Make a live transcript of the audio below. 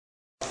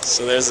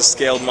So there's a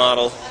scaled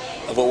model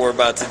of what we're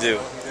about to do.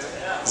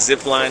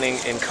 Zip lining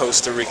in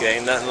Costa Rica.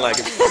 Ain't nothing like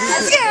it.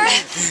 I'm scared.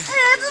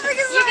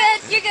 You're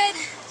good. You're good.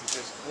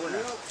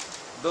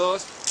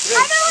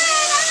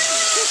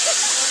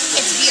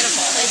 It's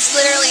beautiful. It's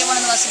literally one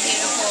of the most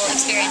beautiful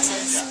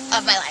experiences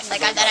of my life,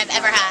 that I've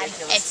ever had.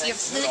 It's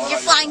you're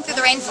flying through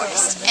the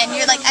rainforest, and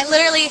you're like,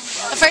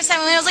 the first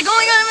time I went, I was like, oh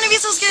my god, I'm gonna be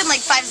so scared. And like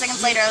 5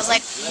 seconds later, I was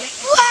like,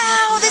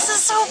 wow, this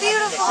is so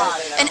beautiful.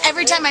 And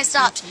every time I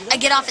stopped, I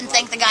get off and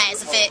thank the guy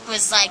as if it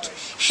was like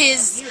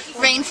his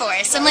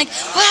rainforest. I'm like,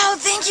 wow,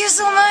 thank you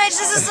so much.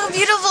 This is so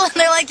beautiful. And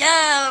they're like,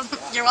 yeah,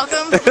 you're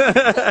welcome.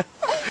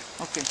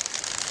 Okay.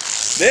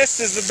 This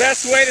is the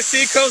best way to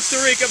see Costa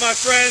Rica, my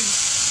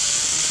friends.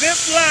 Zip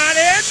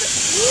lining.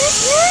 Whoop,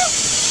 whoop.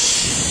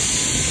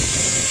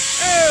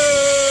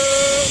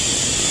 Oh.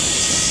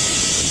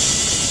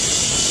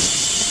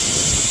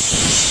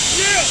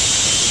 Yeah.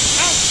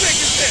 How sick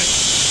is this?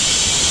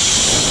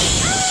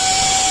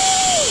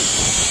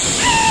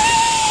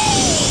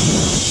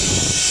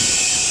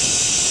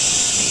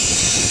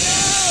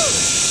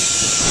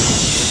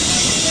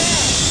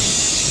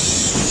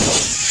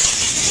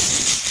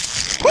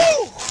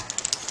 Woo!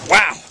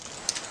 Wow.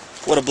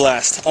 What a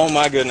blast. Oh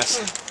my goodness.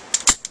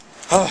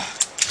 Oh,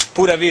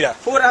 pura vida.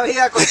 Pura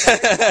vida.